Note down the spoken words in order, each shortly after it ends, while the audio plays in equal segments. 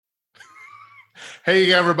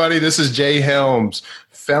Hey, everybody. This is Jay Helms,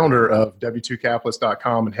 founder of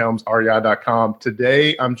W2Capitalist.com and HelmsREI.com.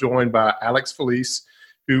 Today, I'm joined by Alex Felice,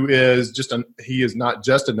 who is he is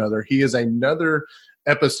another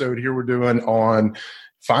episode here we're doing on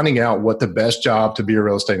finding out what the best job to be a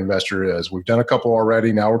real estate investor is. We've done a couple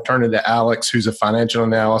already. Now we're turning to Alex, who's a financial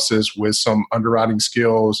analyst with some underwriting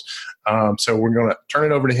skills. So we're going to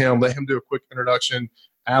turn it over to him, let him do a quick introduction.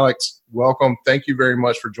 Alex, welcome. Thank you very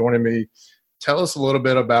much for joining me. Tell us a little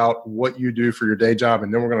bit about what you do for your day job,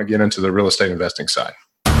 and then we're going to get into the real estate investing side.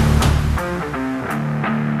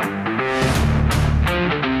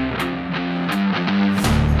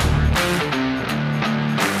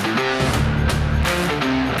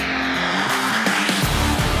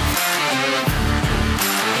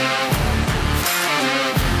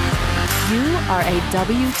 You are a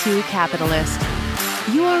W-2 capitalist.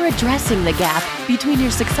 You are addressing the gap between your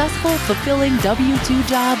successful, fulfilling W-2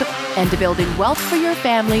 job and building wealth for your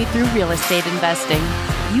family through real estate investing.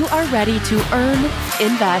 You are ready to earn,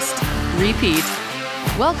 invest, repeat.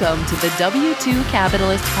 Welcome to the W-2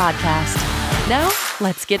 Capitalist Podcast. Now,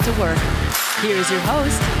 let's get to work. Here's your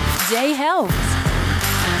host, Jay Helms.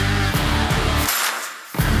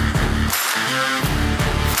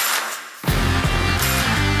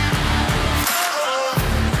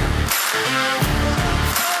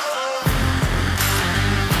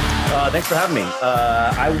 Thanks for having me.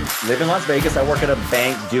 I live in Las Vegas. I work at a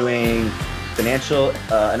bank doing financial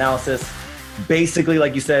analysis. Basically,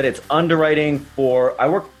 like you said, it's underwriting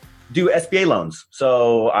do SBA loans.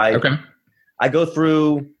 So I go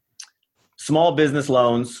through small business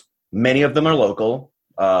loans. Many of them are local.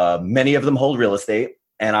 Many of them hold real estate,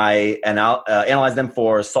 and I analyze them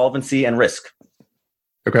for solvency and risk.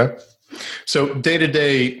 Okay. So day to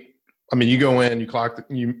day, I mean, you go in, you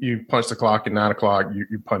punch the clock at 9 o'clock,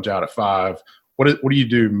 you punch out at 5. What do you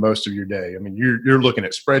do most of your day? I mean, you're looking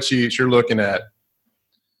at spreadsheets. You're looking at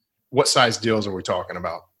what size deals are we talking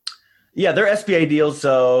about? Yeah, they're SBA deals.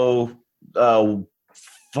 So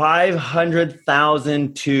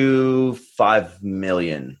 500,000 to 5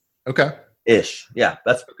 million. Okay. Ish. Yeah,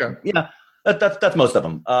 that's okay. Yeah, that's most of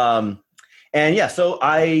them. And yeah, so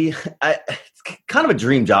it's kind of a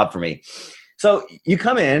dream job for me. So you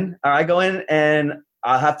come in, or I go in, and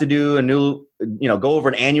I have to do go over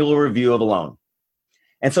an annual review of a loan.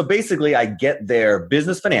 And so basically I get their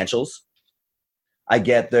business financials, I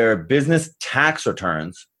get their business tax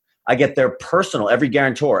returns, I get their every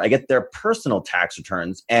guarantor, I get their personal tax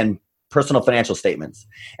returns and personal financial statements.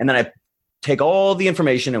 And then I take all the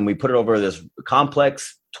information and we put it over this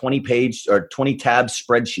complex 20-page or 20-tab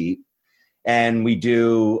spreadsheet. And we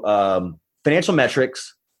do financial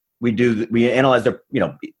metrics. We analyze their,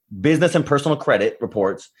 business and personal credit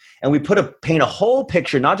reports, and we paint a whole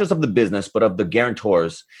picture, not just of the business, but of the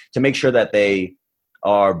guarantors, to make sure that they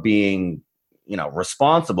are being,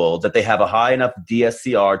 responsible, that they have a high enough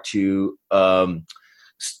DSCR to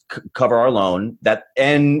cover our loan.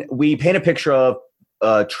 And we paint a picture of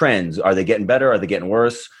trends. Are they getting better? Are they getting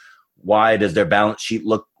worse? Why does their balance sheet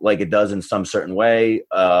look like it does in some certain way?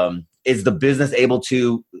 Is the business able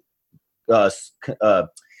to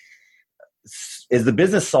is the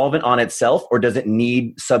business solvent on itself, or does it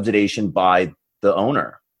need subsidization by the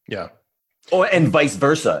owner? Yeah. And vice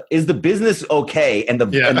versa. Is the business okay, and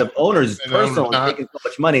the owner's personal is making so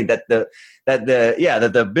much money that the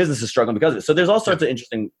business is struggling because of it? So there's all sorts of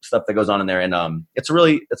interesting stuff that goes on in there, and it's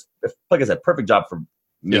like I said, perfect job for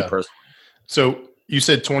me personally. So you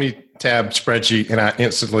said 20-tab spreadsheet, and I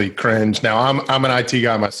instantly cringed. Now I'm an IT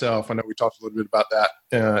guy myself. I know we talked a little bit about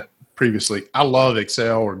that previously. I love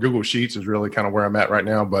Excel, or Google Sheets is really kind of where I'm at right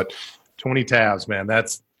now. But 20 tabs, man, and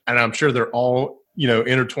I'm sure they're all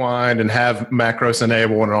intertwined and have macros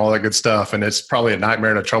enabled and all that good stuff. And it's probably a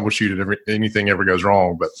nightmare to troubleshoot if anything ever goes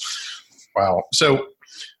wrong. But wow, so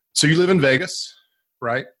you live in Vegas,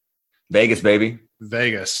 right? Vegas, baby.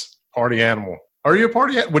 Vegas, party animal. Are you a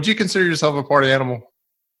party? Would you consider yourself a party animal?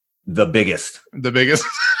 The biggest.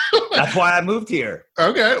 That's why I moved here.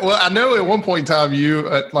 Okay. Well, I know at one point in time you,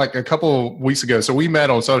 like a couple of weeks ago, so we met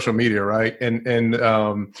on social media, right? And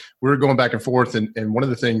we were going back and forth. And one of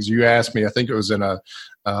the things you asked me, I think it was in a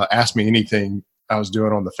Ask Me Anything I was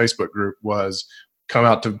doing on the Facebook group, was come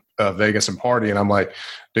out to Vegas and party. And I'm like,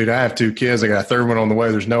 dude, I have 2 kids. I got a third one on the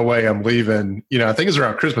way. There's no way I'm leaving. I think it's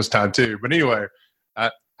around Christmas time too. But anyway,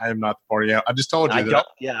 I am not the party out. I just told you that.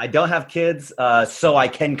 I don't have kids, so I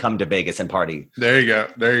can come to Vegas and party. There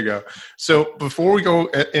you go. So before we go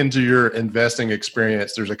into your investing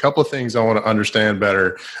experience, there's a couple of things I want to understand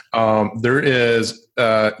better. There is,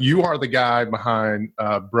 you are the guy behind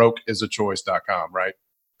brokeIsAChoice.com, right?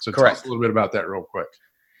 So Correct. Tell us a little bit about that real quick.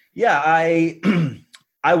 Yeah,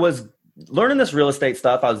 I was learning this real estate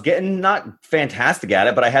stuff. I was getting not fantastic at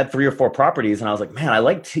it, but I had 3 or 4 properties, and I was like, man, I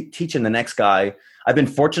like teaching the next guy. I've been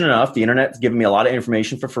fortunate enough. The internet's given me a lot of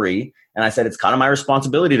information for free. And I said, it's kind of my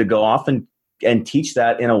responsibility to go off and teach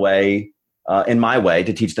that in a way, in my way,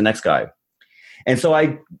 to teach the next guy. And so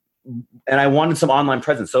I wanted some online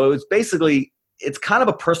presence. So it was basically, it's kind of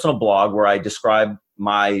a personal blog where I describe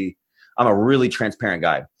I'm a really transparent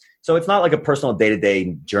guy. So it's not like a personal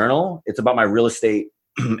day-to-day journal. It's about my real estate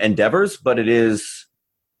endeavors, but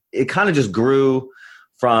it kind of just grew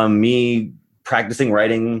from me practicing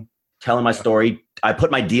writing, telling my story. I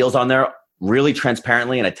put my deals on there really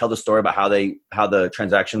transparently, and I tell the story about how the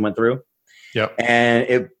transaction went through. Yep.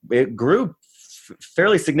 And it grew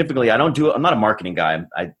fairly significantly. I'm not a marketing guy.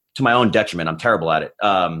 To my own detriment, I'm terrible at it.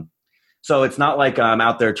 So it's not like I'm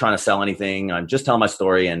out there trying to sell anything. I'm just telling my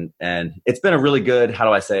story, and it's been a really good, how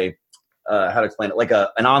to explain it? Like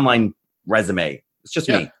an online resume. It's just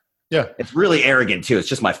me. Yeah. It's really arrogant too. It's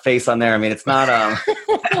just my face on there. I mean, it's not,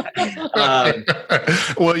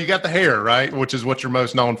 well, you got the hair, right? Which is what you're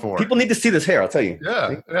most known for. People need to see this hair, I'll tell you.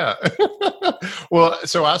 Yeah. Well,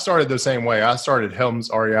 so I started the same way. I started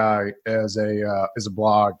Helms REI as a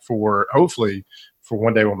blog for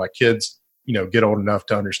one day when my kids, get old enough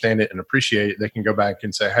to understand it and appreciate it, they can go back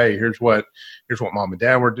and say, hey, here's what mom and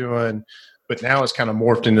dad were doing. But now it's kind of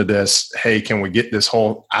morphed into this, hey, can we get this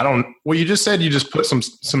whole, you just said you just put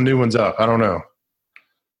some new ones up. I don't know.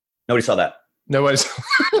 Nobody saw that. Nobody's,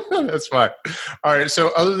 that's fine. All right.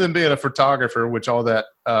 So other than being a photographer, which all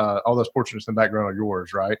those portraits in the background are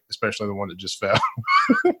yours, right? Especially the one that just fell.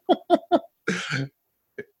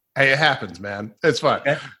 Hey, it happens, man. It's fine.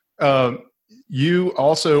 Okay. You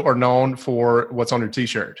also are known for what's on your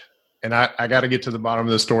t-shirt. And I got to get to the bottom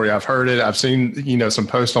of the story. I've heard it. I've seen, some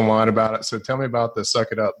posts online about it. So tell me about the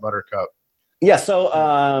Suck It Up Buttercup. Yeah. So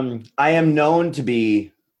I am known to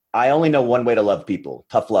be, I only know one way to love people,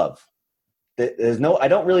 tough love. I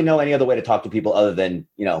don't really know any other way to talk to people other than,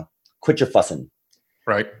 quit your fussing.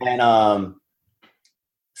 Right. And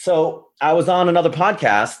so I was on another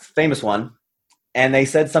podcast, famous one. And they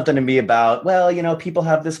said something to me about, well, people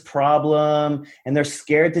have this problem and they're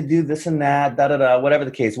scared to do this and that, whatever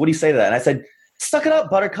the case. What do you say to that? And I said, suck it up,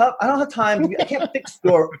 Buttercup. I don't have time. I can't fix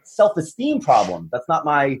your self-esteem problem. That's not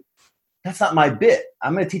my bit.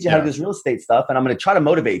 I'm going to teach you how to do this real estate stuff, and I'm going to try to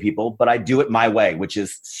motivate people, but I do it my way, which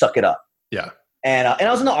is suck it up. Yeah. And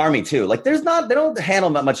I was in the Army too. Like they don't handle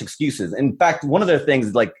that much excuses. In fact, one of their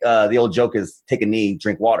things, like the old joke is take a knee,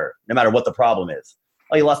 drink water, no matter what the problem is.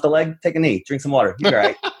 Oh, you lost a leg? Take a knee, drink some water. You're all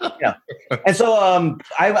right. And so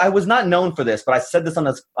I was not known for this, but I said this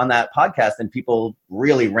on that podcast, and people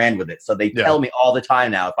really ran with it. So they tell me all the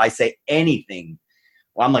time now, if I say anything,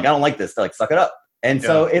 well, I'm like, I don't like this. They're like, suck it up. And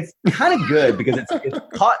so it's kind of good because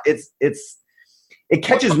it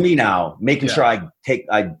catches me now, making sure I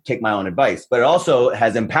take my own advice. But it also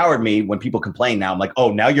has empowered me when people complain now. I'm like,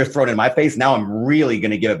 oh, now you're throwing it in my face. Now I'm really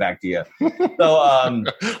going to give it back to you. So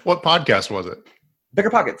what podcast was it? Bigger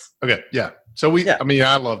Pockets. Okay. Yeah. So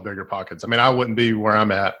I love Bigger Pockets. I would be where I'm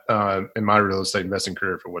at in my real estate investing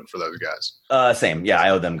career if it wasn't for those guys. Same. Yeah.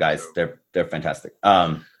 I owe them guys. They're fantastic.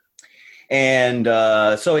 So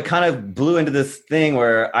it kind of blew into this thing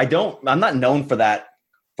where I'm not known for that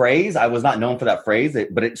phrase. I was not known for that phrase,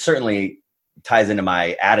 but it certainly ties into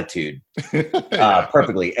my attitude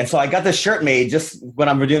perfectly. And so I got this shirt made just when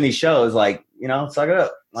I'm doing these shows, like, suck it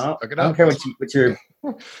up. I don't care what your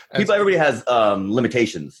people, everybody has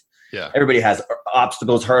limitations. Yeah. Everybody has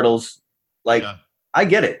obstacles, hurdles. Like, I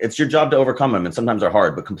get it. It's your job to overcome them. And sometimes they're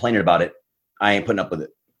hard, but complaining about it, I ain't putting up with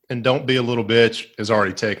it. And don't be a little bitch is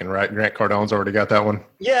already taken, right? Grant Cardone's already got that one.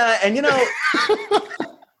 Yeah. And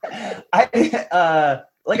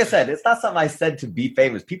like I said, it's not something I said to be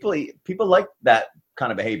famous. People like that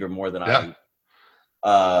kind of behavior more than I.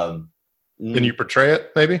 Can you portray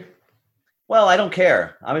it, maybe? Well, I don't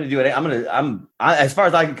care. I'm going to do it. As far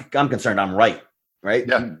as I'm concerned, I'm right.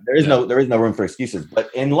 Yeah. There is no room for excuses.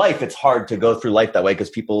 But in life, it's hard to go through life that way because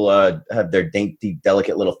people have their dainty,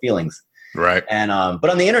 delicate little feelings. Right. And but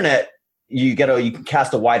on the internet, you can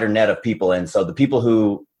cast a wider net of people, and so the people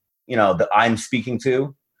who that I'm speaking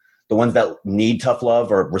to, the ones that need tough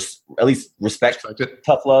love or at least respect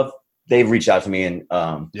tough love, they've reached out to me, and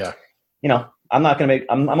I'm not going to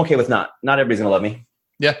I'm okay with not everybody's going to love me.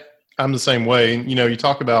 Yeah. I'm the same way. You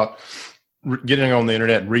talk about getting on the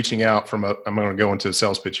internet and reaching out I'm going to go into a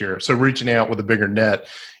sales pitch here. So reaching out with a bigger net,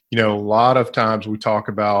 a lot of times we talk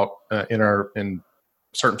about in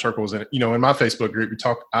certain circles, and, in my Facebook group,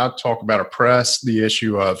 I talk about oppress the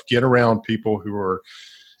issue of get around people who are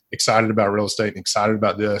excited about real estate and excited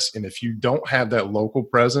about this. And if you don't have that local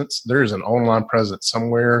presence, there is an online presence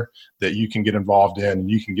somewhere that you can get involved in,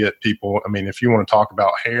 and you can get people. I mean, if you want to talk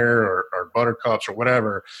about hair or buttercups or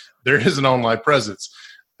whatever, there is an online presence,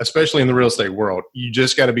 especially in the real estate world. You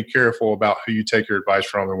just got to be careful about who you take your advice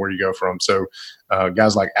from and where you go from. So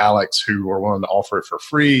guys like Alex, who are willing to offer it for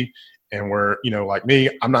free, and where, like me,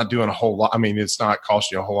 I'm not doing a whole lot. I mean, it's not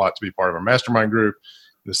costing you a whole lot to be part of our mastermind group.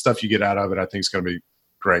 The stuff you get out of it, I think, is going to be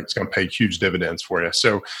great. It's going to pay huge dividends for you.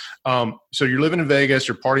 So, so you're living in Vegas,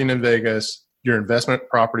 you're partying in Vegas, your investment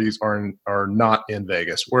properties are not in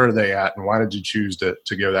Vegas. Where are they at, and why did you choose to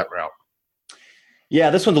go that route? Yeah,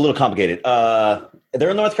 this one's a little complicated. They're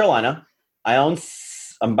in North Carolina. I'm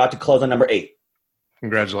about to close on number 8.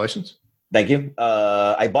 Congratulations. Thank you.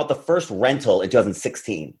 I bought the first rental in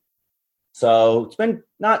 2016. So it's been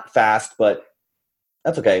not fast, but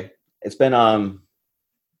that's okay. It's been,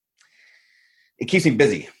 it keeps me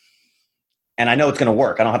busy, and I know it's going to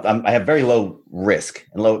work. I have very low risk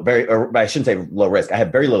and I shouldn't say low risk. I have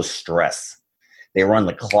very low stress. They run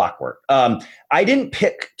like clockwork. I didn't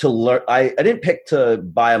pick to learn. I didn't pick to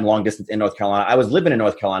buy them long distance in North Carolina. I was living in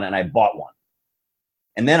North Carolina and I bought one,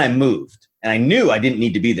 and then I moved, and I knew I didn't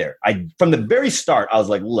need to be there. From the very start, I was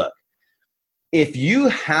like, look, if you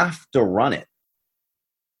have to run it,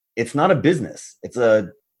 it's not a business. I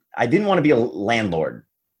didn't want to be a landlord.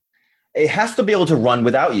 It has to be able to run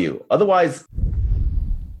without you. Otherwise.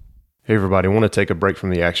 Hey everybody, I want to take a break from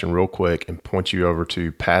the action real quick and point you over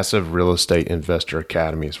to Passive Real Estate Investor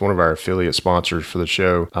Academy. It's one of our affiliate sponsors for the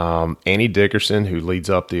show. Annie Dickerson, who leads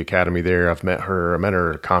up the academy there. I met her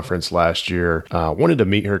at a conference last year. Wanted to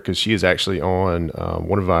meet her because she is actually on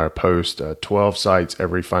one of our posts, 12 sites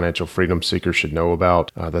every financial freedom seeker should know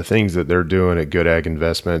about. The things that they're doing at Good Egg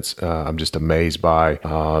Investments, I'm just amazed by.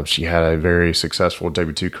 She had a very successful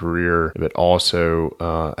W-2 career, but also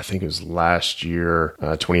I think it was last year,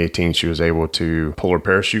 2018, she was able to pull her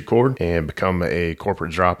parachute cord and become a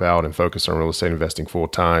corporate dropout and focus on real estate investing full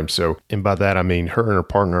time. So, and by that, I mean her and her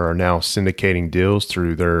partner are now syndicating deals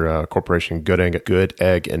through their corporation, Good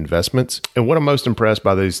Egg Investments. And what I'm most impressed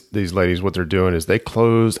by these ladies, what they're doing is they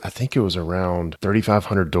closed, I think it was around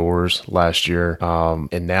 3,500 doors last year.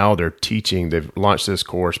 And now they're teaching, they've launched this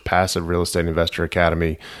course, Passive Real Estate Investor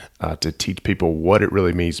Academy, to teach people what it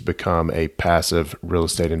really means to become a passive real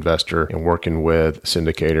estate investor and working with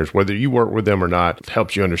syndicators. Whether you work with them or not, it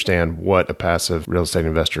helps you understand what a passive real estate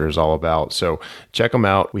investor is all about. So check them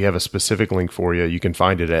out. We have a specific link for you. You can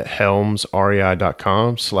find it at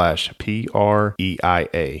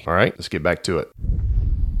helmsrei.com/PREIA. All right, let's get back to it.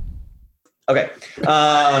 Okay.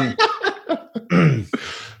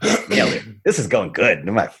 Yeah, this is going good.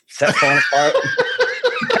 My set's falling apart.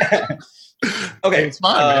 Okay, it's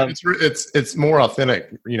fine, man. It's more authentic,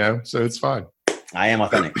 so it's fine. I am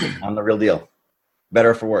authentic. I'm the real deal.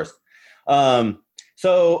 Better for worse.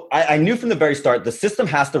 So I knew from the very start the system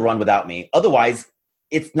has to run without me. Otherwise,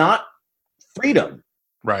 it's not freedom.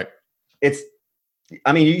 Right.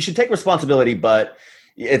 You should take responsibility, but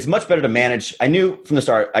it's much better to manage. I knew from the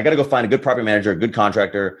start, I got to go find a good property manager, a good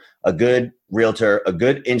contractor, a good realtor, a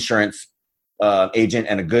good insurance agent,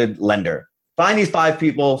 and a good lender. Find these 5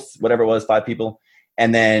 people, whatever it was, 5 people,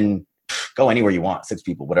 and then go anywhere you want, 6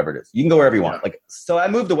 people, whatever it is. You can go wherever you want. So I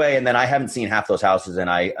moved away, and then I haven't seen half those houses, and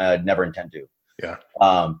I never intend to. Yeah.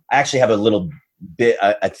 I actually have a little bit.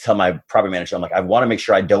 I tell my property manager, I'm like, I want to make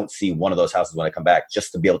sure I don't see one of those houses when I come back,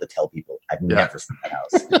 just to be able to tell people I've never seen that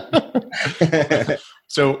house.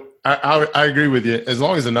 So I agree with you. As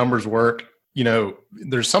long as the numbers work,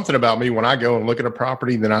 there's something about me when I go and look at a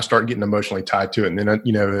property, then I start getting emotionally tied to it. And then,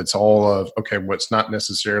 it's all of, okay, what's not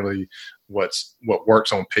necessarily what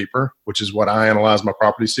works on paper, which is what I analyze my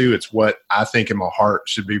properties to. It's what I think in my heart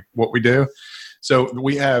should be what we do. So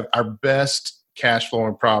we have our best cash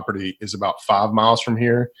flowing property is about 5 miles from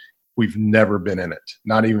here. We've never been in it,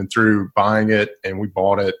 not even through buying it. And we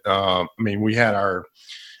bought it. We had our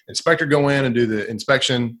inspector go in and do the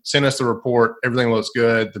inspection, send us the report. Everything looks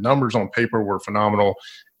good. The numbers on paper were phenomenal.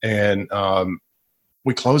 And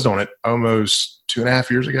we closed on it almost 3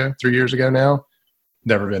 years ago now.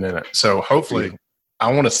 Never been in it. So hopefully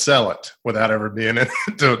I want to sell it without ever being in it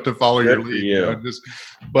to follow your lead.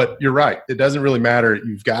 But you're right. It doesn't really matter.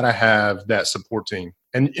 You've got to have that support team.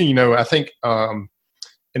 And, I think, and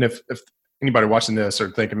if anybody watching this or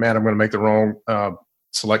thinking, man, I'm going to make the wrong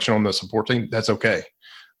selection on the support team, that's okay.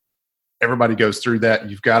 Everybody goes through that.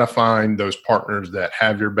 You've got to find those partners that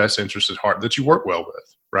have your best interest at heart, that you work well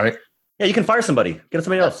with, right? Yeah, you can fire somebody. Get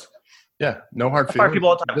somebody else. Yeah, no hard feelings. Fire people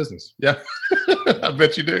all the time. Business. Yeah, I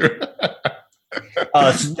bet you do.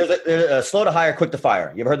 There's a slow to hire, quick to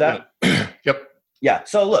fire. You ever heard that? Yep. Yeah.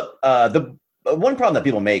 So look, the one problem that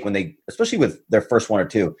people make when they, especially with their first one or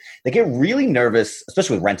two, they get really nervous,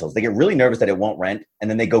 especially with rentals. They get really nervous that it won't rent, and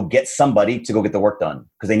then they go get somebody to go get the work done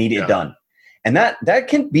because they need it done. And that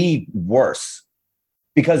can be worse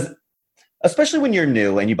because especially when you're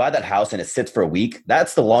new and you buy that house and it sits for a week,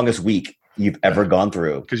 that's the longest week you've ever gone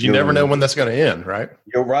through. Because you never know when that's going to end, right?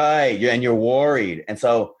 You're right. And you're worried. And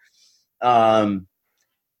so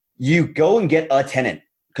you go and get a tenant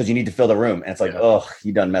because you need to fill the room. And it's like, oh,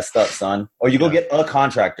 you done messed up, son. Or you go get a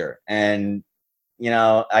contractor. And, you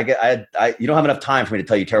know, you don't have enough time for me to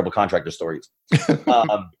tell you terrible contractor stories.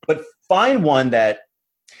 But find one that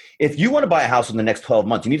if you want to buy a house in the next 12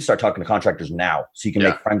 months, you need to start talking to contractors now so you can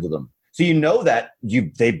make friends with them. So you know that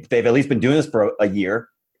they've at least been doing this for a year.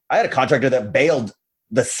 I had a contractor that bailed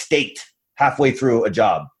the state halfway through a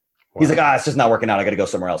job. Wow. He's like, it's just not working out. I got to go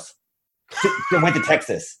somewhere else. Went to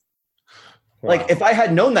Texas. Wow. Like if I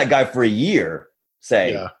had known that guy for a year,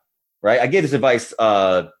 right? I gave this advice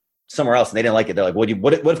somewhere else and they didn't like it. They're like, what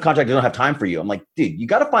if contractors don't have time for you? I'm like, dude, you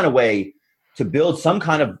got to find a way to build some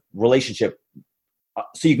kind of relationship.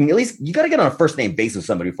 So you can at least, you got to get on a first name basis with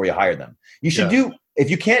somebody before you hire them. You should if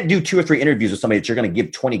you can't do 2 or 3 interviews with somebody that you're going to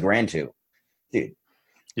give $20,000 to, dude.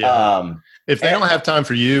 Yeah. If they don't have time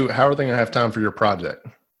for you, how are they going to have time for your project?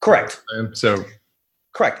 Correct. So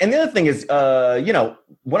correct. And the other thing is,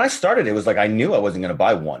 when I started, it was like, I knew I wasn't going to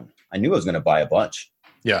buy one. I knew I was going to buy a bunch.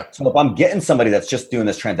 Yeah. So if I'm getting somebody that's just doing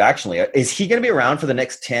this transactionally, is he going to be around for the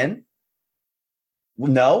next 10?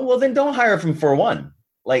 No. Well, then don't hire him for one.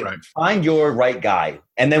 Find your right guy.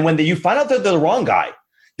 And then when you find out that they're the wrong guy,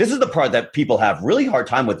 this is the part that people have really hard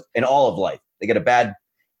time with in all of life. They get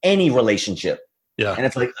any relationship. Yeah. And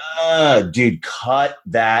it's like, dude, cut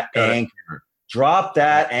that anchor. Drop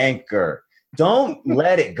that anchor. Don't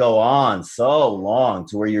let it go on so long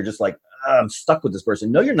to where you're just like, I'm stuck with this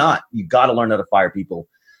person. No, you're not. You got to learn how to fire people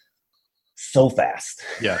so fast.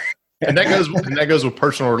 Yeah. And that goes with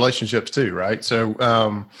personal relationships too, right? So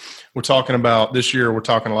we're talking about this year, we're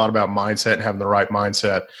talking a lot about mindset and having the right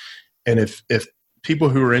mindset. And if people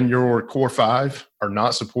who are in your core 5 are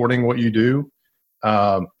not supporting what you do,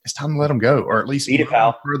 it's time to let them go, or at least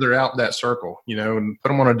further out that circle, and put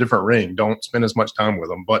them on a different ring. Don't spend as much time with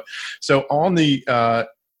them. But so on the,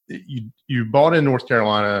 you bought in North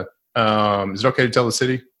Carolina. Is it okay to tell the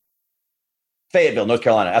city? Fayetteville, North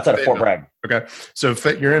Carolina, outside of Fort Bragg. Okay. So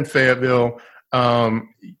you're in Fayetteville.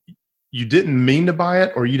 You didn't mean to buy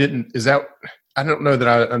it, or you didn't, I don't know that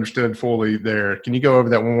I understood fully there. Can you go over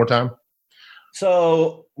that one more time?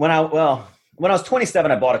 So when I was 27,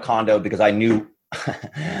 I bought a condo because I knew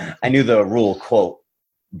the rule, quote,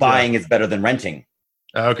 buying is better than renting.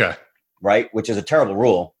 Okay. Right. Which is a terrible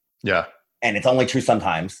rule. Yeah. And it's only true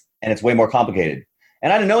sometimes, and it's way more complicated.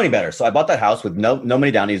 And I didn't know any better. So I bought that house with no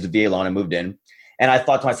money down. I used a VA loan and moved in. And I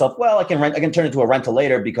thought to myself, well, I can turn it into a rental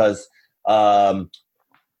later because rent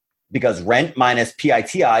minus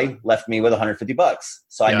PITI left me with $150.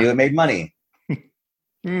 So I knew it made money.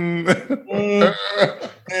 I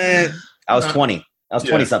was 20. I was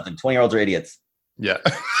 20 something. 20-year-olds are idiots. Yeah.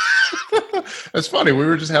 That's funny. I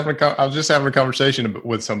was just having a conversation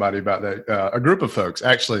with somebody about that. A group of folks,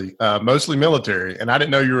 actually, mostly military. And I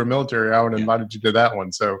didn't know you were military. I would have invited you to that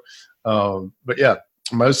one. So, but yeah,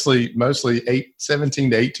 mostly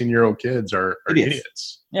 17 to 18-year-old kids are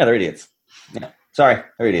idiots. Yeah, they're idiots. Yeah. Sorry,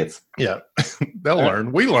 they're idiots. Yeah. They'll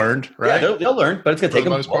learn. We learned, right? Yeah, they'll learn, but it's going to take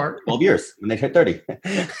them 12 years when they hit 30.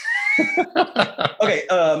 Okay,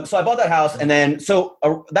 so I bought that house, and then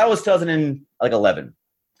that was 2011.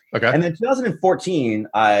 Okay. And then 2014,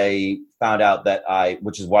 I found out that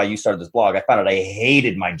which is why you started this blog, I found out I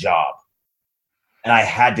hated my job, and I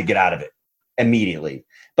had to get out of it immediately.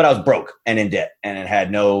 But I was broke and in debt, and it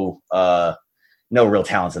had no real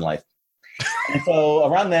talents in life. And so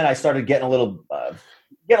around then, I started getting a little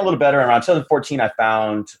better. Around 2014, I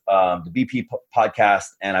found the BP podcast,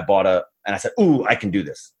 and and I said, "Ooh, I can do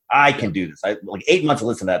this. I can do this." I 8 months to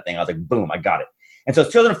listen to that thing. I was like, "Boom, I got it." And so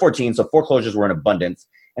it's 2014. So foreclosures were in abundance,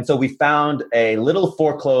 and so we found a little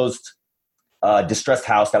foreclosed, distressed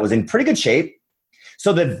house that was in pretty good shape.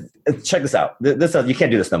 So check this out. This you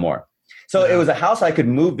can't do this no more. So it was a house I could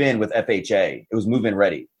move in with FHA. It was move-in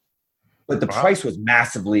ready, but the price was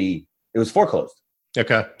massively. It was foreclosed.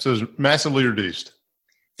 Okay. So it was massively reduced.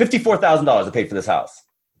 $54,000 I paid for this house.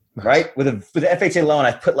 Nice. Right? With the FHA loan,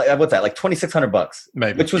 I put what's that? Like $2,600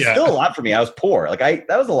 maybe. Which was still a lot for me. I was poor. That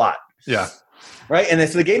was a lot. Yeah. Right. And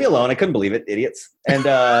so they gave me a loan. I couldn't believe it. Idiots. And,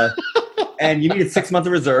 and you needed 6 months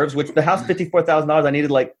of reserves, which the house, $54,000. I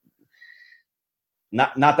needed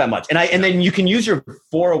Not that much. And then you can use your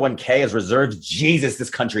 401k as reserves. Jesus, this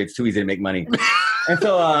country, it's too easy to make money. And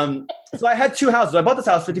so I had 2 houses. I bought this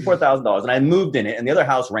house $54,000 and I moved in it, and the other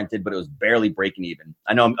house rented, but it was barely breaking even.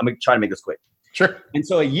 I know I'm trying to make this quick. Sure. And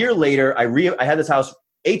so a year later, I had this house.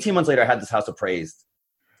 18 months later, I had this house appraised,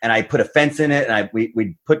 and I put a fence in it, and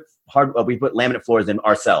we put laminate floors in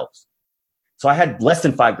ourselves. So I had less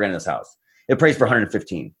than $5,000 in this house. It appraised for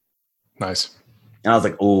 115. Nice. And I was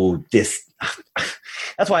like, oh, this.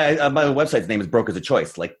 That's why my website's name is Brokers of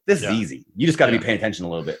Choice. Like, this is easy. You just got to be paying attention a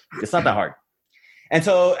little bit. It's not that hard. And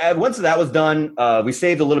so once that was done, we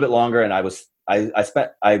saved a little bit longer, and I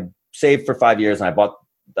saved for 5 years, and I bought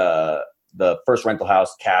the first rental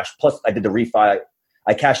house cash. Plus, I did the refi.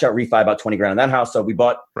 I cashed out refi about $20,000 on that house. So we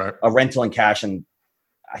bought a rental in cash, and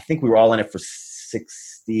I think we were all in it for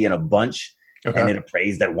 60 and a bunch, and it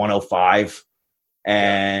appraised at 105,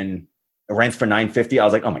 and it rents for 950. I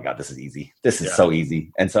was like, oh my God, this is easy. This is so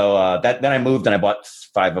easy. And so then I moved, and I bought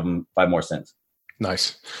 5 more since.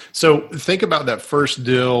 Nice. So think about that first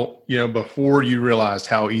deal, before you realized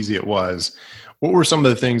how easy it was. What were some of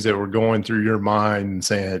the things that were going through your mind and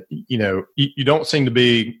saying, you don't seem to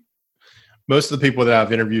be, most of the people that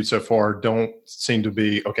I've interviewed so far don't seem to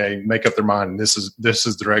be, okay, make up their mind. This is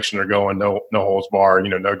the direction they're going. No holds barred,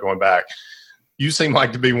 no going back. You seem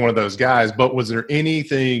like to be one of those guys, but was there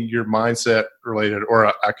anything your mindset related, or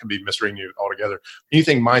I could be misreading you altogether,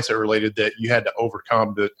 anything mindset related that you had to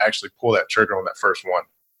overcome to actually pull that trigger on that first one?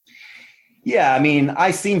 Yeah. I mean, I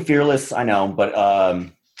seem fearless, I know, but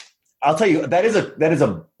I'll tell you, that is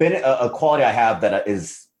a quality I have that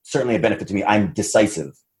is certainly a benefit to me. I'm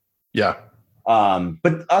decisive. Yeah.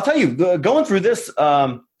 But I'll tell you, going through this,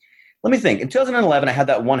 let me think. In 2011, I had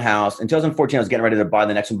that one house. In 2014, I was getting ready to buy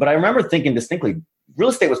the next one. But I remember thinking distinctly, real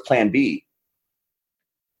estate was plan B.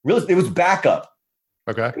 It was backup.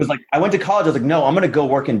 Okay. It was like, I went to college. I was like, no, I'm going to go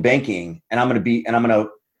work in banking, and I'm going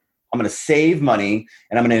to save money,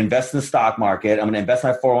 and I'm going to invest in the stock market. I'm going to invest in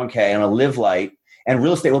my 401k, and I'm going to live light, and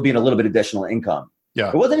real estate will be in a little bit of additional income. Yeah.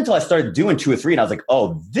 It wasn't until I started doing 2 or 3, and I was like,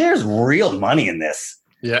 oh, there's real money in this.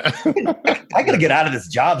 Yeah. I got to get out of this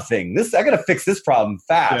job thing. I got to fix this problem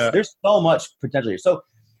fast. Yeah. There's so much potential here. So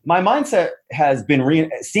my mindset has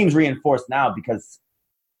been seems reinforced now because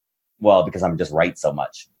I'm just right so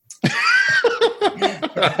much.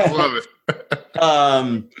 I love it.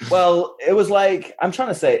 Well, it was like, I'm trying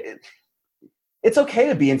to say, it's okay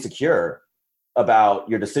to be insecure about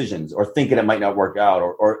your decisions or thinking it might not work out,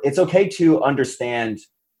 or it's okay to understand.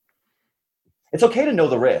 It's okay to know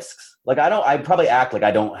the risks. Like I probably act like I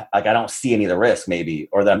don't see any of the risk maybe,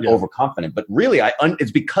 or that I'm overconfident, but really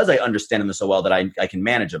it's because I understand them so well that I can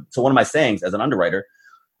manage them. So one of my sayings as an underwriter,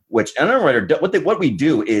 what we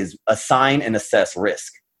do is assign and assess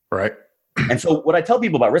risk. Right. And so what I tell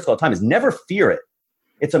people about risk all the time is never fear it.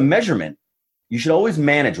 It's a measurement. You should always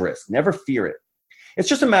manage risk. Never fear it. It's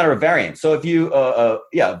just a matter of variance. So if you,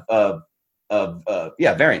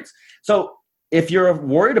 variance. So if you're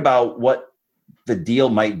worried about what the deal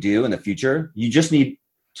might do in the future, you just need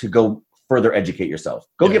to go further educate yourself.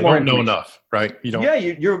 Go get more. You don't know enough, right? You don't. Yeah,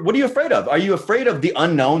 you're. What are you afraid of? Are you afraid of the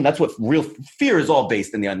unknown? That's what real fear is, all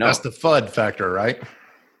based in the unknown. That's the FUD factor, right?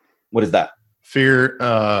 What is that? Fear.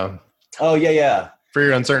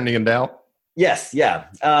 Fear, uncertainty, and doubt. Yes, yeah.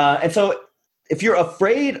 And so, if you're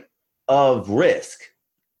afraid of risk,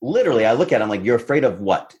 literally, I look at it, I'm like, you're afraid of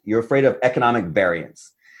what? You're afraid of economic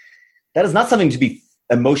variance. That is not something to be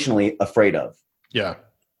emotionally afraid of. Yeah.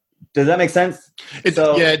 Does that make sense? It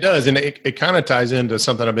does. And it kind of ties into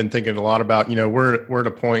something I've been thinking a lot about. We're at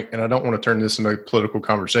a point, and I don't want to turn this into a political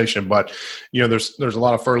conversation, but there's a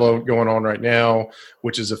lot of furlough going on right now,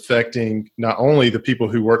 which is affecting not only the people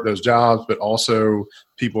who work those jobs, but also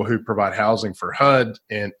people who provide housing for HUD.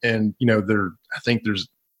 And I think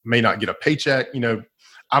may not get a paycheck.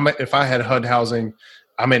 If I had HUD housing,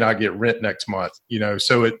 I may not get rent next month,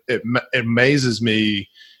 so it amazes me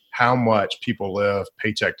how much people live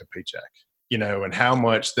paycheck to paycheck, and how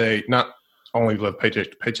much they not only live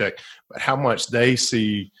paycheck to paycheck, but how much they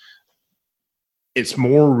see it's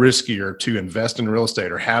more riskier to invest in real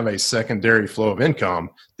estate or have a secondary flow of income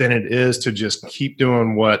than it is to just keep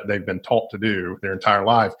doing what they've been taught to do their entire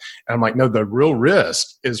life. And I'm like, no, the real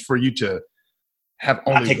risk is for you to have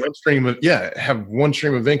only one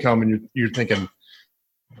stream of income, and you're thinking.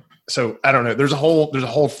 So I don't know. There's a whole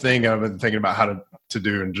thing I've been thinking about how to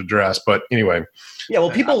do and to address. But anyway. Yeah.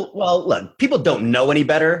 Well, look, people don't know any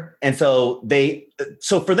better. And so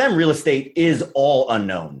for them, real estate is all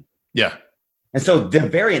unknown. Yeah. And so the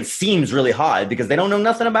variance seems really high because they don't know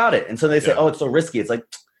nothing about it. And so they say, oh, it's so risky. It's like,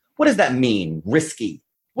 what does that mean? Risky.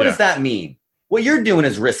 What does that mean? what you're doing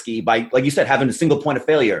is risky by, like you said, having a single point of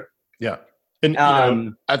failure. Yeah.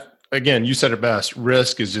 And again, you said it best.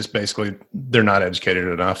 Risk is just basically they're not educated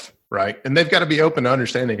enough, right? And they've got to be open to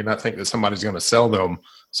understanding and not think that somebody's going to sell them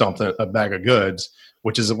something, a bag of goods,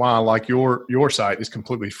 which is why I like your site is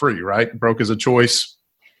completely free, right? Broke is a choice.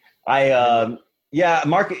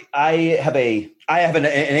 Mark, I have an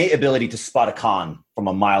innate ability to spot a con from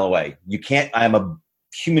a mile away. I am a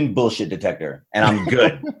human bullshit detector, and I'm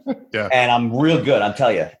good. Yeah. And I'm real good, I'll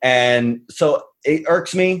tell you. And so it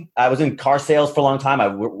irks me. I was in car sales for a long time. I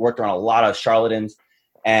worked around a lot of charlatans,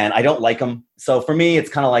 and I don't like them. So for me, it's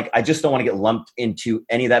kind of like I just don't want to get lumped into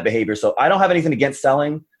any of that behavior. So I don't have anything against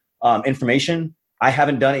selling information. I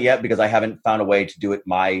haven't done it yet because I haven't found a way to do it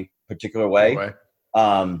my particular way.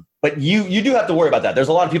 But you do have to worry about that. There's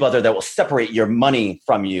a lot of people out there that will separate your money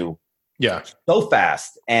from you so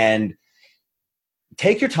fast. And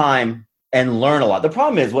take your time and learn a lot. The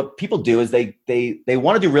problem is what people do is they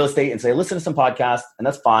want to do real estate and say, listen to some podcasts, and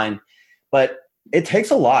that's fine. But it takes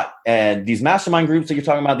a lot. And these mastermind groups that you're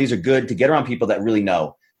talking about, these are good to get around people that really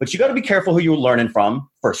know. But you got to be careful who you're learning from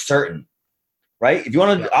for certain. Right? If you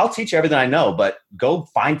want to, I'll teach you everything I know, but go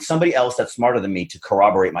find somebody else that's smarter than me to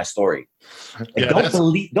corroborate my story.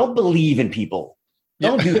 Don't believe in people.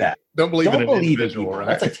 Don't do that. Don't believe in an individual, right?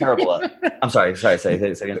 That's a terrible. I'm sorry. Say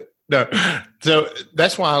again. No. So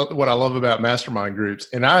that's why what I love about mastermind groups,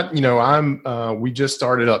 and we just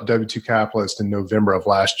started up W2 Capitalist in November of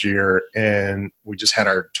last year, and we just had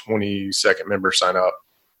our 22nd member sign up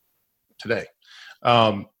today.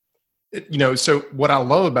 So what I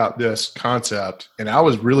love about this concept, and I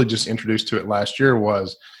was really just introduced to it last year,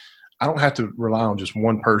 was I don't have to rely on just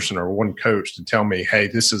one person or one coach to tell me, hey,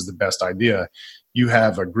 this is the best idea. You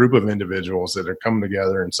have a group of individuals that are coming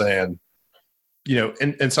together and saying,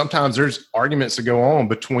 and sometimes there's arguments that go on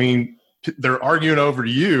between, they're arguing over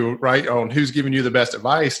you, right, on who's giving you the best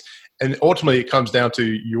advice. And ultimately it comes down to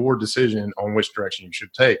your decision on which direction you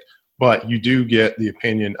should take. But you do get the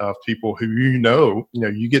opinion of people who you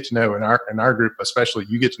get to know in our group, especially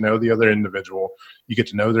you get to know the other individual, you get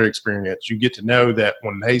to know their experience, you get to know that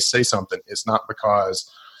when they say something, it's not because,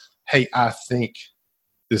 hey, I think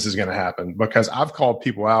this is going to happen. Because I've called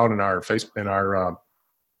people out in our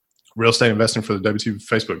real estate investing for the W2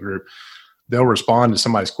 Facebook group. They'll respond to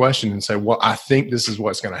somebody's question and say, well, I think this is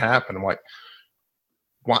what's going to happen. I'm like,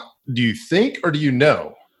 what do you think or do you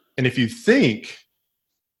know? And if you think,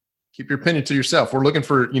 keep your opinion to yourself. We're looking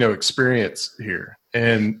for, experience here.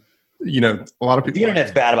 And, a lot of people. The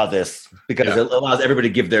internet's bad about this because it allows everybody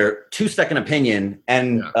to give their 2-second opinion.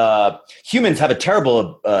 And humans have a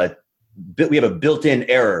terrible, we have a built-in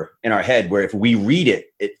error in our head where if we read it,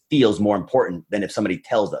 it feels more important than if somebody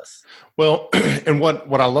tells us. Well, and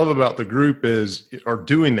what I love about the group is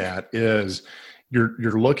you're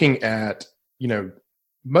looking at,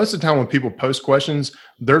 most of the time when people post questions,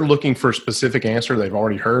 they're looking for a specific answer they've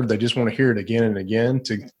already heard. They just want to hear it again and again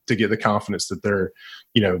to get the confidence that they're,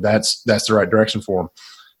 that's the right direction for them.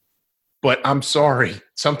 But I'm sorry,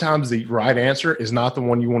 sometimes the right answer is not the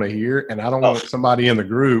one you want to hear. And I don't want somebody in the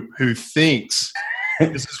group who thinks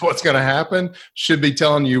this is what's going to happen should be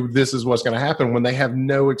telling you this is what's going to happen when they have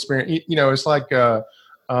no experience. It's like, if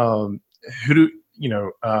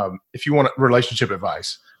you want relationship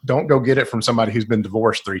advice, don't go get it from somebody who's been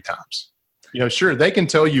divorced 3 times. Sure, they can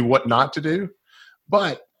tell you what not to do,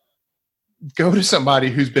 but go to somebody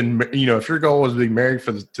who's been, if your goal is to be married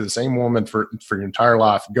to the same woman for your entire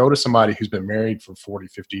life, go to somebody who's been married for 40,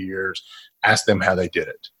 50 years, ask them how they did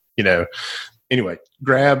it. Anyway,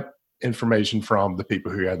 grab information from the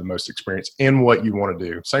people who have the most experience in what you want to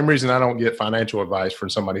do. Same reason I don't get financial advice from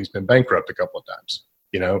somebody who's been bankrupt a couple of times.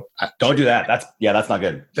 Don't do that. That's not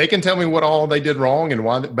good. They can tell me what all they did wrong and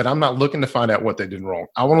why, but I'm not looking to find out what they did wrong.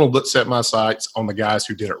 I want to set my sights on the guys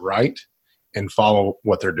who did it right and follow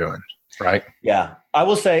what they're doing. Right. Yeah. I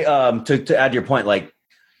will say, to add to your point, like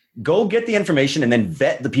go get the information and then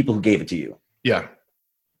vet the people who gave it to you. Yeah.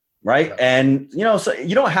 Right. Yeah. And, so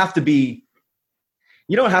you don't have to be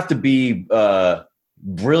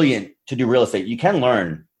brilliant to do real estate. You can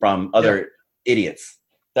learn from other idiots.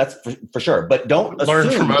 That's for sure. But don't learn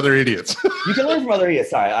from other idiots. You can learn from other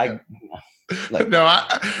idiots. Sorry. I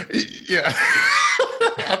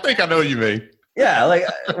think I know what you mean. Yeah.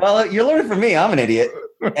 You're learning from me. I'm an idiot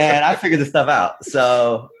and I figured this stuff out.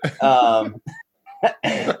 So, I'm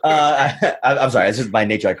sorry. It's just my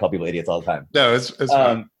nature. I call people idiots all the time. No, it's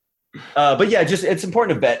fine. But yeah, it's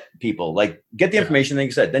important to vet people. Like get the information, like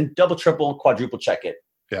you said, then double, triple, quadruple check it.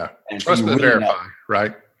 Yeah. And trust but verify,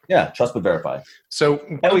 right? Yeah, trust but verify. So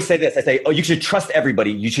I always say this. I say, you should trust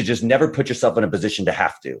everybody. You should just never put yourself in a position to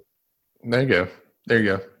have to. There you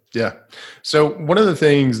go. Yeah. So one of the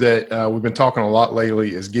things that we've been talking a lot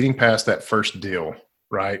lately is getting past that first deal,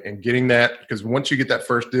 right? And getting that, because once you get that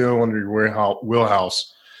first deal under your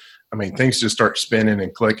wheelhouse, I mean, things just start spinning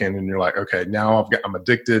and clicking, and you're like, okay, now I'm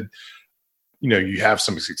addicted. You have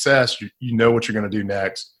some success. You know what you're going to do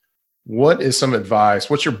next. What is some advice?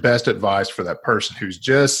 What's your best advice for that person who's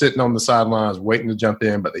just sitting on the sidelines waiting to jump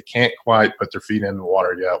in, but they can't quite put their feet in the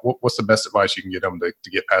water yet? What's the best advice you can get them to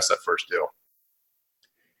get past that first deal?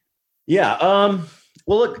 Yeah.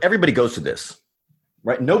 Well, look, everybody goes through this,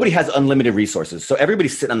 right? Nobody has unlimited resources. So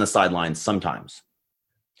everybody's sitting on the sidelines sometimes.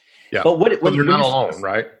 Yeah. But they're not alone,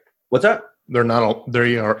 right? What's that? They are not alone.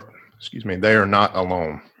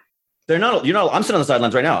 They're not, I'm sitting on the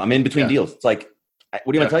sidelines right now. I'm in between deals. It's like,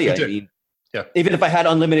 what do you want to tell you? I mean, even if I had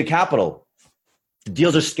unlimited capital,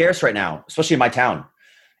 deals are scarce right now, especially in my town.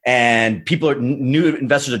 And new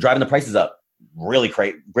investors are driving the prices up. Really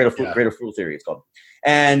greater fool theory, it's called.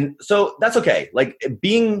 And so that's okay. Like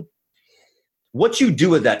what you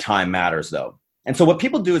do at that time matters though. And so what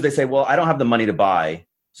people do is they say, well, I don't have the money to buy,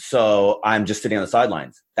 so I'm just sitting on the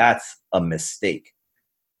sidelines. That's a mistake.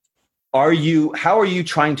 How are you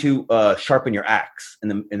trying to sharpen your axe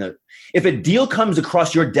if a deal comes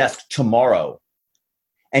across your desk tomorrow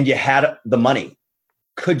and you had the money,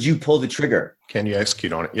 could you pull the trigger? Can you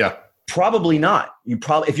execute on it? Yeah. Probably not.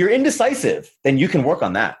 If you're indecisive, then you can work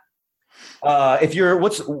on that. What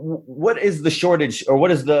is the shortage, or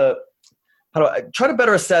what is how do I try to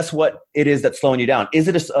better assess what it is that's slowing you down? Is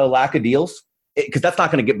it a lack of deals? Because that's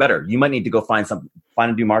not going to get better. You might need to go find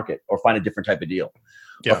a new market, or find a different type of deal,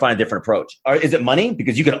 or find a different approach. Or is it money?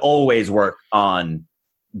 Because you can always work on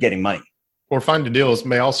getting money. Or finding deals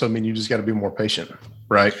may also mean you just got to be more patient,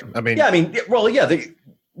 right?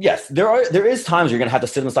 Yes, there is times you're going to have to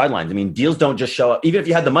sit on the sidelines. I mean, deals don't just show up. Even if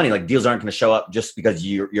you had the money, like, deals aren't going to show up just because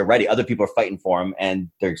you're ready. Other people are fighting for them, and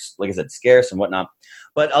they're, like I said, scarce and whatnot.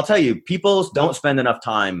 But I'll tell you, people don't spend enough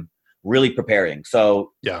time really preparing.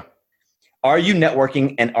 So are you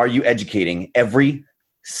networking and are you educating every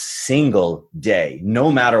single day,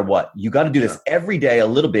 no matter what? You got to do this every day a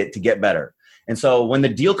little bit to get better. And so when the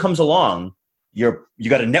deal comes along, you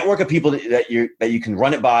got a network of people that you can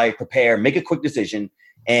run it by, prepare, make a quick decision,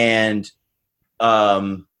 and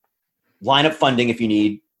line up funding if you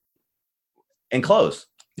need, and close.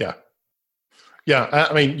 Yeah.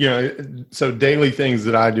 I mean, so daily things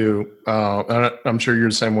that I do, I'm sure you're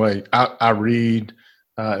the same way. I read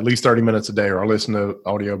at least 30 minutes a day, or I listen to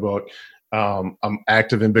audiobook. I'm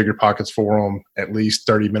active in Bigger Pockets Forum at least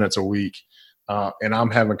 30 minutes a week. And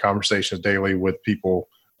I'm having conversations daily with people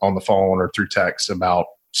on the phone or through text about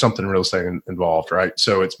something real estate involved, right?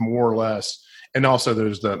 So it's more or less, and also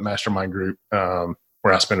there's the mastermind group where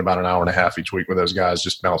I spend about an hour and a half each week with those guys,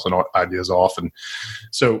 just bouncing ideas off. And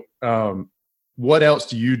so what else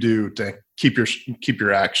do you do to keep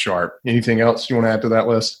your axe sharp? Anything else you want to add to that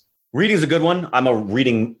list? Reading is a good one. I'm a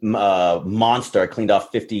reading monster. I cleaned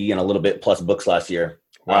off 50 and a little bit plus books last year.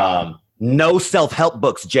 Wow. No self-help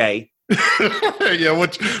books, Jay. Yeah,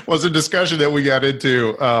 which was a discussion that we got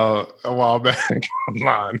into a while back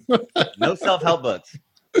online. No self-help books.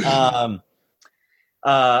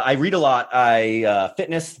 I read a lot.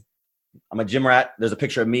 Fitness. I'm a gym rat. There's a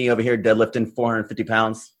picture of me over here deadlifting 450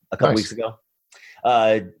 pounds a couple weeks ago.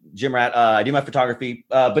 Gym rat. I do my photography.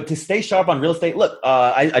 But to stay sharp on real estate, look,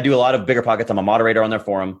 I do a lot of Bigger Pockets. I'm a moderator on their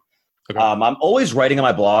forum. Okay. I'm always writing on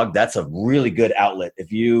my blog. That's a really good outlet.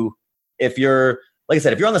 If you're like I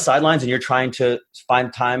said, if you're on the sidelines and you're trying to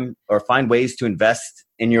find time or find ways to invest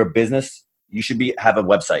in your business, you should have a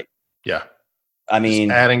website. Yeah. I mean,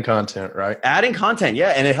 just adding content, right? Adding content.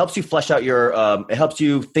 Yeah. And it helps you flesh out it helps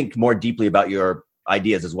you think more deeply about your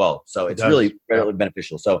ideas as well. So it's really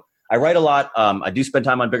beneficial. So I write a lot. I do spend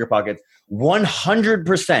time on Bigger Pockets.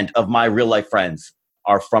 100% of my real life friends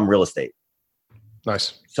are from real estate.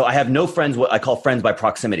 Nice. So I have no friends, what I call friends by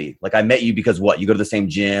proximity. Like, I met you because you go to the same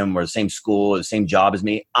gym or the same school or the same job as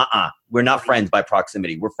me. We're not friends by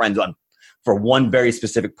proximity. We're friends for one very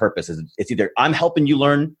specific purpose. It's either I'm helping you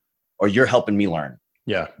learn or you're helping me learn.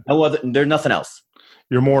 Yeah. There's nothing else.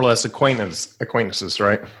 You're more or less acquaintances,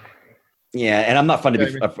 right? Yeah. And I'm not fun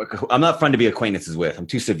to be acquaintances with. I'm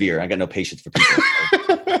too severe. I got no patience for people.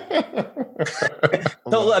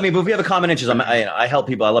 So, I mean, but we have a common interest. I help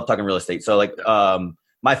people. I love talking real estate. So, like,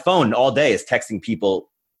 my phone all day is texting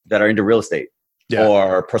people that are into real estate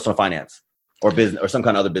or personal finance or business or some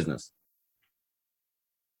kind of other business.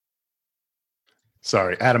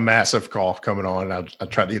 Sorry, I had a massive call coming on. I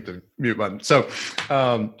tried to hit the mute button. So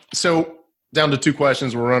down to 2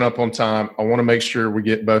 questions. We'll run up on time. I want to make sure we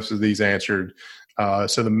get both of these answered.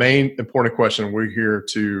 So the main important question we're here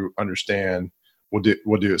to understand: we'll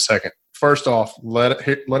do it second. First off, let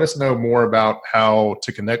us know more about how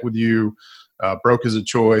to connect with you. Broke is a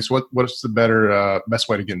choice. What's the best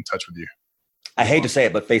way to get in touch with you? I hate to say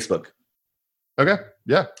it, but Facebook. Okay.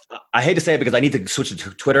 Yeah. I hate to say it because I need to switch to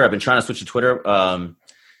Twitter. I've been trying to switch to Twitter.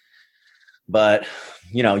 But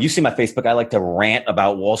you see my Facebook. I like to rant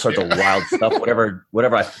about all sorts of wild stuff,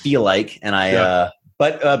 whatever I feel like. And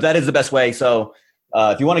but that is the best way. So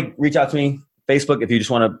if you want to reach out to me, Facebook, if you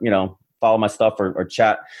just want to, follow my stuff or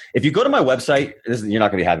chat. If you go to my website, you're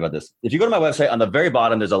not gonna be happy about this. If you go to my website, on the very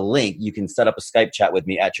bottom, there's a link. You can set up a Skype chat with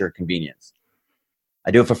me at your convenience.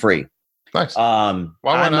 I do it for free. Nice. I'm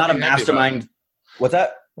not a mastermind. What's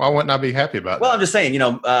that? Why wouldn't I be happy about that? Well, I'm just saying,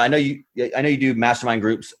 I know you do mastermind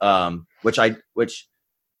groups, which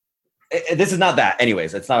this is not that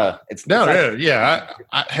anyways. It's not yeah.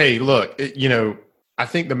 Hey, look, I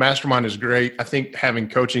think the mastermind is great. I think having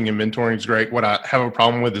coaching and mentoring is great. What I have a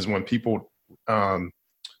problem with is when people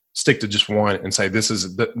stick to just one and say, this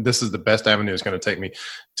is the best avenue it's going to take me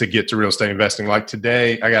to get to real estate investing. Like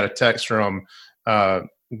today, I got a text from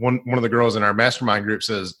one of the girls in our mastermind group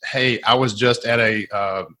says, hey, I was just at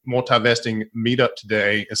a multi-vesting meetup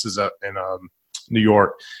today. This is in New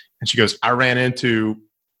York. And she goes, I ran into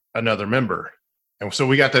another member. And so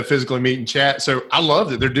we got to physically meet and chat. So I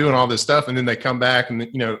love that they're doing all this stuff and then they come back and,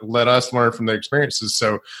 let us learn from their experiences.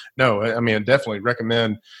 So no, I mean, I definitely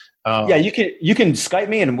recommend. You can Skype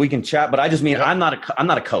me and we can chat, but I just mean, I'm not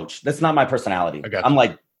a coach. That's not my personality. I'm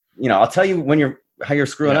like, I'll tell you how you're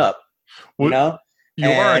screwing up, You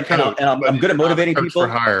are a coach, and I'm good at motivating people for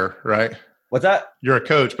hire, right? What's that? You're a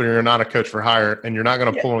coach, but you're not a coach for hire, and you're not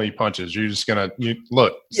going to pull any punches. You're just going to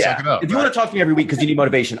look. Suck it up. If you want to talk to me every week because you need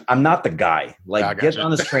motivation, I'm not the guy. Like, get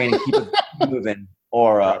on this train and keep it moving,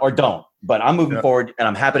 or don't. But I'm moving forward, and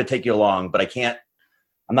I'm happy to take you along. But I can't.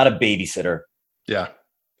 I'm not a babysitter. Yeah,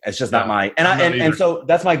 it's just not my. And so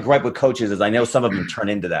that's my gripe with coaches is I know some of them turn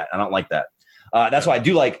into that. I don't like that. That's why I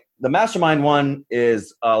do like the mastermind one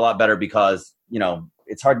is a lot better because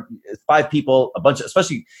it's hard. It's 5 people, a bunch of,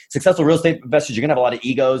 especially successful real estate investors. You're gonna have a lot of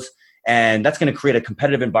egos, and that's gonna create a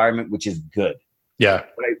competitive environment, which is good. Yeah.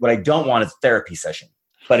 What I don't want is therapy session.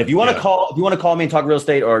 But if you want to call me and talk real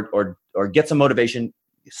estate or get some motivation,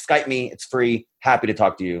 Skype me. It's free. Happy to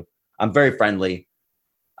talk to you. I'm very friendly.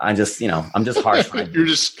 I'm just harsh. You're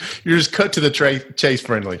just cut to the chase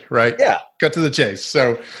friendly, right? Yeah. Cut to the chase.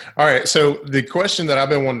 So, all right. So the question that I've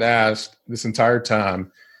been wanting to ask this entire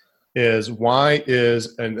time is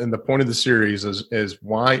and the point of the series is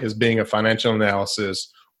why is being a financial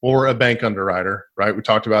analysis or a bank underwriter, right? We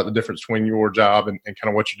talked about the difference between your job and kind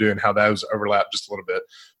of what you're doing, how those overlap just a little bit.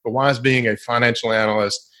 But why is being a financial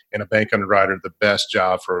analyst and a bank underwriter the best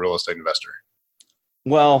job for a real estate investor?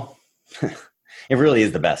 Well, it really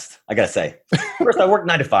is the best, I got to say. First, I work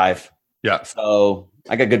 9 to 5. Yeah. So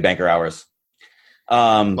I got good banker hours.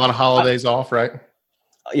 A lot of holidays off, right?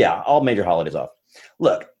 Yeah, all major holidays off.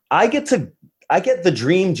 Look, I get the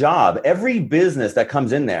dream job. Every business that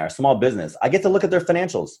comes in there, small business, I get to look at their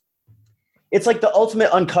financials. It's like the ultimate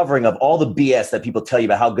uncovering of all the BS that people tell you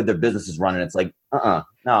about how good their business is running. It's like, no,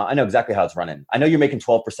 I know exactly how it's running. I know you're making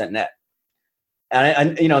 12% net.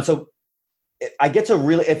 And so I get to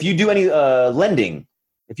really, if you do any lending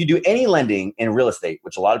in real estate,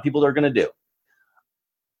 which a lot of people are going to do,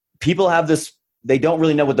 people have this, they don't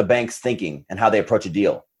really know what the bank's thinking and how they approach a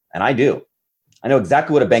deal. And I do. I know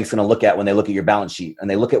exactly what a bank's going to look at when they look at your balance sheet and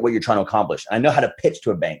they look at what you're trying to accomplish. And I know how to pitch to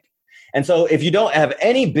a bank. And so if you don't have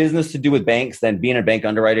any business to do with banks, then being a bank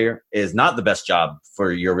underwriter is not the best job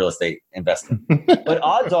for your real estate investing. But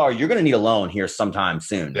odds are you're going to need a loan here sometime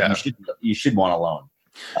soon. Yeah. You should want a loan.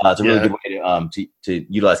 It's a really good way to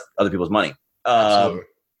utilize other people's money. Absolutely.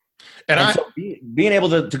 So being able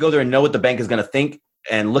to go there and know what the bank is going to think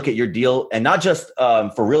and look at your deal, and not just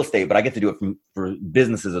for real estate, but I get to do it for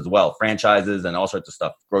businesses as well, franchises and all sorts of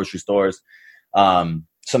stuff, grocery stores, some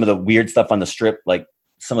of the weird stuff on the strip, like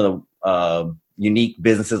some of the unique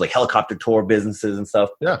businesses, like helicopter tour businesses and stuff.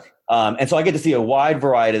 Yeah. And so I get to see a wide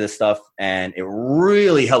variety of this stuff, and it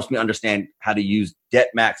really helps me understand how to use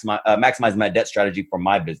maximize my debt strategy for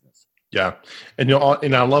my business. Yeah. And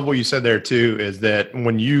I love what you said there too, is that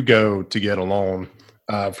when you go to get a loan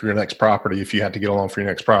for your next property, if you have to get a loan for your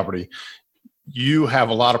next property, you have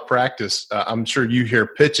a lot of practice. I'm sure you hear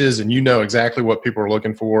pitches and you know exactly what people are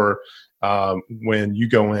looking for when you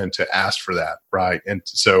go in to ask for that, right? And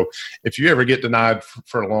so if you ever get denied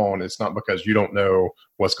for a loan, it's not because you don't know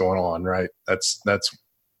what's going on, right? That's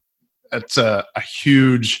a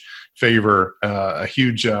huge favor, a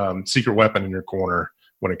huge secret weapon in your corner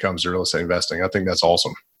when it comes to real estate investing. I think that's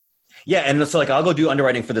awesome. Yeah, and so like I'll go do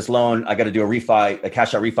underwriting for this loan. I got to do a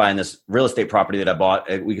cash out refi in this real estate property that I bought.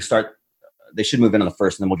 We can start. They should move in on the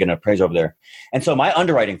 1st, and then we'll get an appraiser over there. And so my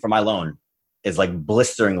underwriting for my loan is like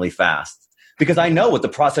blisteringly fast because I know what the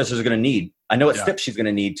processors are going to need. I know what steps she's going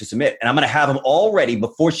to need to submit, and I'm going to have them all ready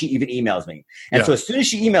before she even emails me. And so as soon as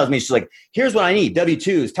she emails me, she's like, "Here's what I need: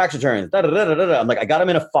 W-2s, tax returns." Da, da, da, da, da. I'm like, I got them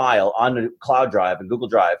in a file on the Cloud Drive and Google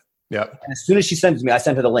Drive. Yeah. And as soon as she sends me, I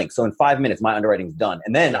send her the link. So in 5 minutes, my underwriting's done.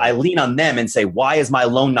 And then I lean on them and say, why is my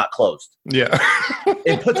loan not closed? Yeah.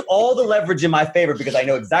 It puts all the leverage in my favor because I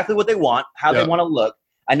know exactly what they want, how they want to look.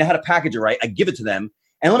 I know how to package it right. I give it to them.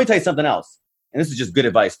 And let me tell you something else. And this is just good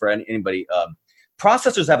advice for anybody.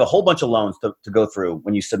 Processors have a whole bunch of loans to go through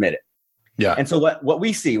when you submit it. Yeah. And so what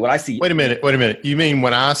I see. Wait a minute. You mean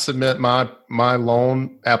when I submit my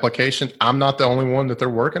loan application, I'm not the only one that they're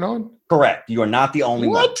working on? Correct. You are not the only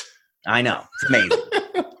one. What? I know. It's amazing.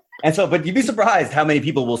 And so, but you'd be surprised how many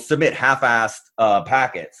people will submit half-assed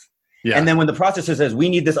packets. Yeah. And then when the processor says, we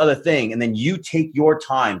need this other thing, and then you take your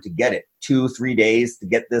time to get it, 2-3 days to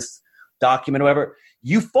get this document or whatever,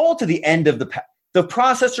 you fall to the end of the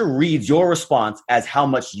processor reads your response as how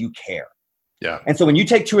much you care. Yeah. And so when you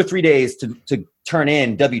take 2 or 3 days to turn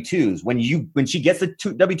in W-2s, when she gets the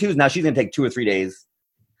W-2s, now she's going to take 2 or 3 days,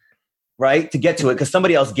 right, to get to it because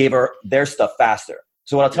somebody else gave her their stuff faster.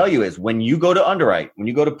 So what I'll tell you is when you go to underwrite, when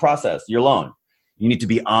you go to process your loan, you need to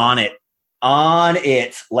be on it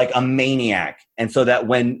like a maniac. And so that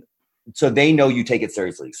so they know you take it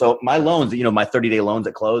seriously. So my loans, my 30-day loans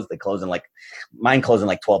that close, mine close in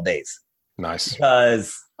like 12 days. Nice.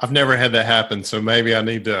 Because I've never had that happen. So maybe I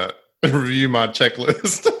need to review my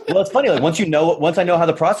checklist. Well, it's funny. Like once I know how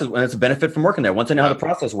the process, when it's a benefit from working there, once I know how the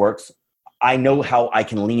process works, I know how I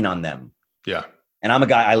can lean on them. Yeah. And I'm a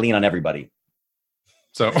guy, I lean on everybody.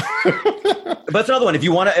 So, but it's another one. If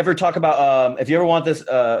you want to ever talk about, if you ever want this,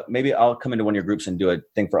 maybe I'll come into one of your groups and do a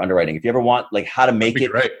thing for underwriting. If you ever want like how to make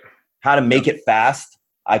it fast,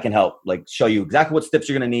 I can help. Like show you exactly what steps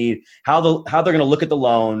you're going to need, how they're going to look at the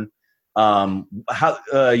loan, how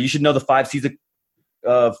you should know the 5 C's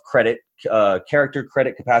of credit, character,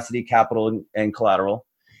 credit, capacity, capital, and collateral.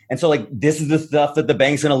 And so, like this is the stuff that the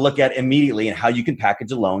bank's going to look at immediately, and how you can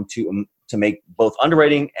package a loan to make both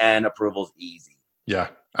underwriting and approvals easy. Yeah,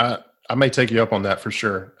 I may take you up on that for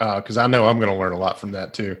sure because I know I'm going to learn a lot from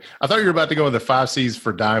that too. I thought you were about to go with the 5 C's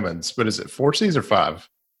for diamonds, but is it 4 C's or 5?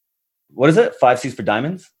 What is it? 5 C's for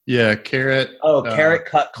diamonts? Yeah, carrot. Oh, carrot,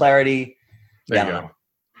 cut, clarity. There you go.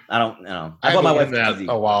 I don't know. I bought my wife that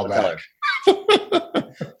a while back.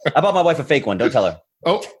 I bought my wife a fake one. Don't tell her.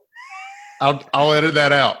 Oh, I'll edit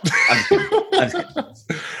that out. I'm just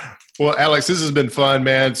kidding. Well, Alex, this has been fun,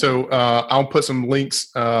 man. So I'll put some links.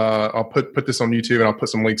 I'll put this on YouTube, and I'll put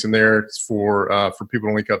some links in there for people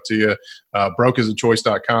to link up to you.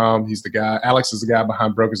 Brokerasachoice.com. He's the guy. Alex is the guy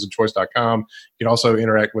behind brokerasachoice.com. You can also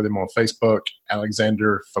interact with him on Facebook.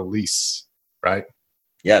 Alexander Felice, right?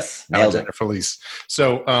 Yes, Alexander Felice.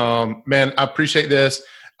 So, man, I appreciate this.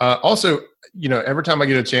 Also, every time I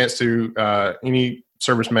get a chance to any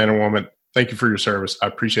serviceman or woman, thank you for your service. I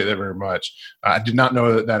appreciate that very much. I did not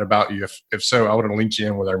know that about you. If so, I would have linked you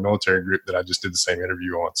in with our military group that I just did the same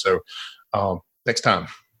interview on. So next time.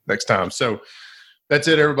 So that's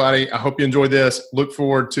it, everybody. I hope you enjoyed this. Look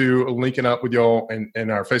forward to linking up with y'all in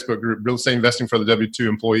our Facebook group, Real Estate Investing for the W-2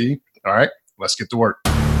 Employee. All right, let's get to work.